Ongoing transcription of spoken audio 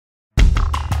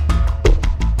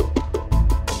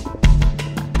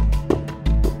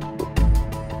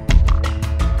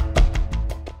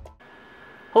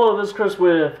Hello, this is Chris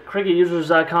with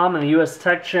CricketUsers.com and the US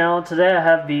Tech channel. Today I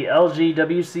have the LG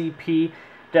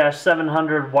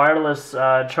WCP-700 wireless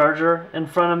charger in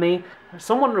front of me.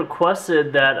 Someone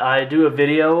requested that I do a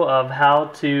video of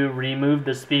how to remove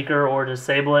the speaker or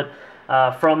disable it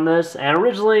from this, and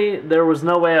originally there was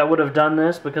no way I would have done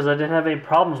this because I didn't have any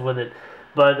problems with it.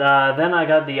 But then I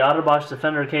got the OtterBox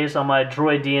Defender case on my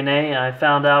Droid DNA, and I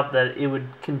found out that it would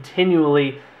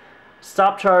continually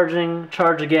stop charging,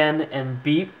 charge again, and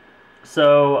beep.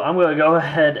 So I'm going to go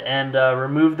ahead and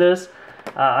remove this.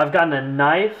 I've gotten a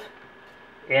knife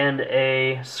and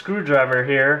a screwdriver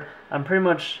here. I'm pretty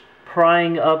much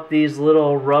prying up these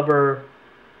little rubber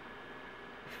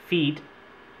feet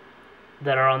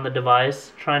that are on the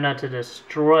device. Try not to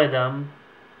destroy them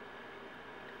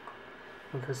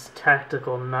with this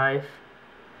tactical knife.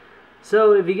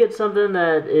 So if you get something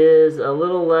that is a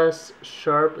little less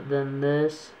sharp than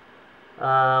this,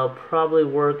 probably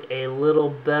work a little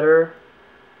better.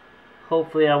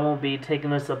 Hopefully I won't be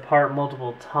taking this apart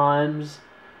multiple times.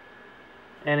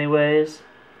 Anyways,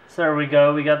 so there we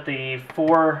go. We got the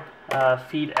 4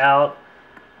 feet out.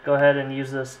 Go ahead and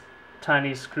use this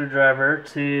tiny screwdriver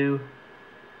to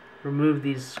remove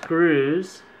these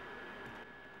screws.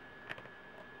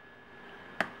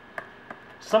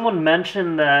 Someone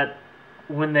mentioned that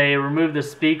when they remove the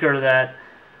speaker that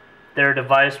their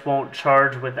device won't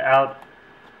charge without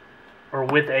or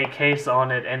with a case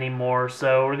on it anymore,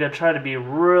 so we're going to try to be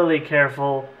really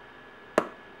careful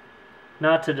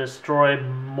not to destroy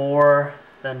more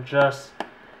than just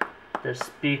the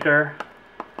speaker.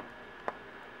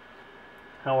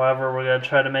 However, we're going to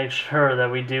try to make sure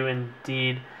that we do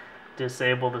indeed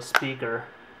disable the speaker.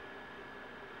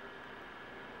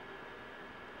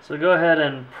 So go ahead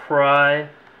and pry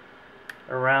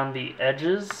around the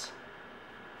edges.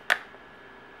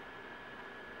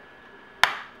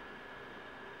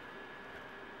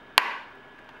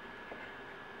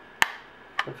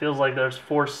 It feels like there's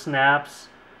 4 snaps.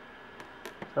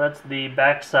 So that's the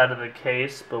back side of the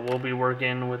case, but we'll be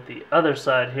working with the other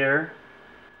side here.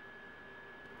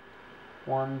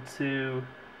 1, 2,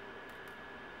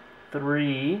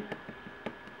 3.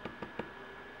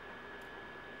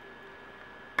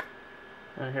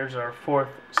 And here's our 4th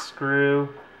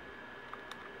screw.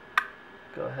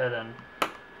 Go ahead and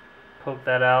poke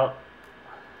that out.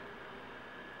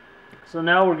 So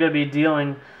now we're going to be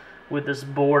dealing with this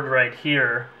board right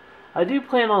here. I do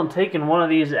plan on taking one of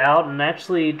these out and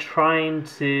actually trying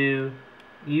to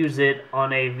use it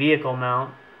on a vehicle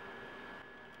mount.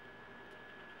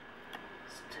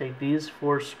 Let's take these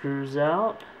 4 screws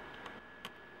out.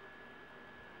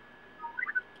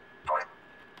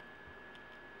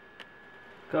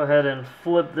 Go ahead and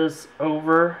flip this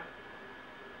over.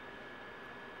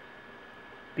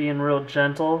 Being real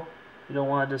gentle. You don't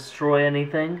want to destroy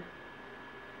anything.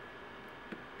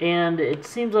 And it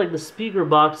seems like the speaker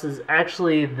box is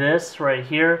actually this right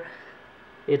here.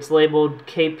 It's labeled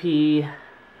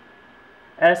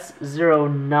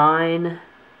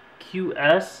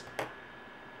KP-S09QS.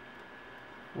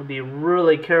 I'll be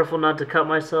really careful not to cut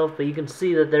myself, but you can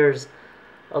see that there's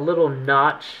a little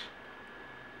notch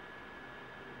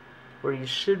where you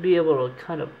should be able to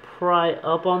kind of pry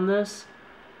up on this,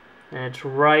 and it's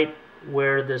right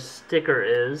where this sticker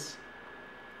is.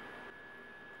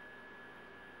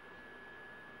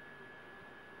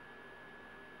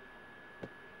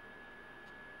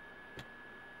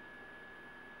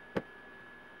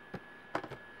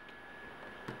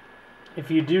 If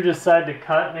you do decide to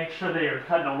cut, make sure that you're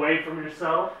cutting away from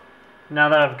yourself. Now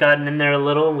that I've gotten in there a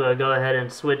little, I'm going to go ahead and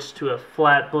switch to a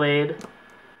flat blade.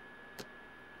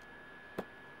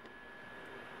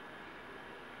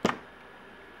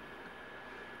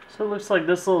 So it looks like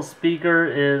this little speaker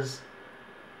is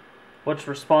what's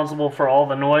responsible for all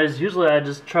the noise. Usually I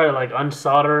just try to like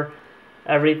unsolder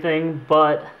everything,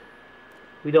 but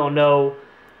we don't know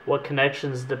what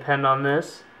connections depend on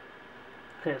this.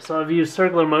 Okay, so I've used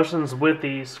circular motions with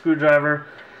the screwdriver.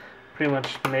 Pretty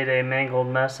much made a mangled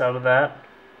mess out of that.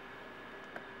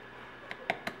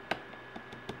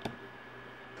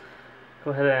 Go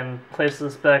ahead and place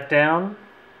this back down.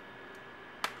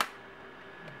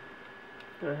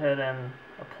 Go ahead and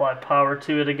apply power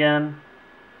to it again.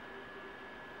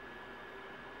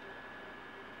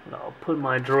 And I'll put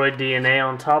my Droid DNA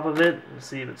on top of it and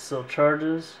see if it still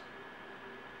charges.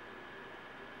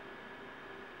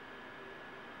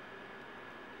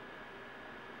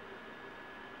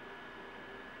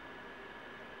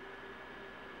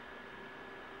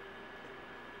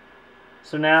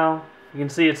 So now you can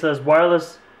see it says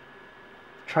wireless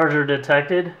charger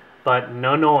detected, but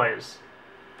no noise.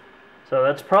 So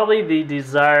that's probably the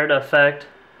desired effect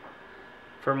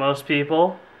for most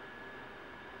people.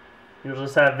 You'll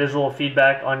just have visual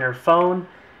feedback on your phone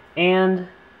and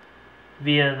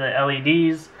via the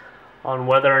LEDs on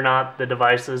whether or not the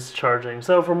device is charging.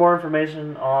 So for more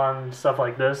information on stuff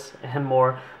like this and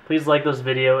more, please like this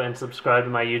video and subscribe to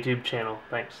my YouTube channel.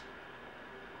 Thanks.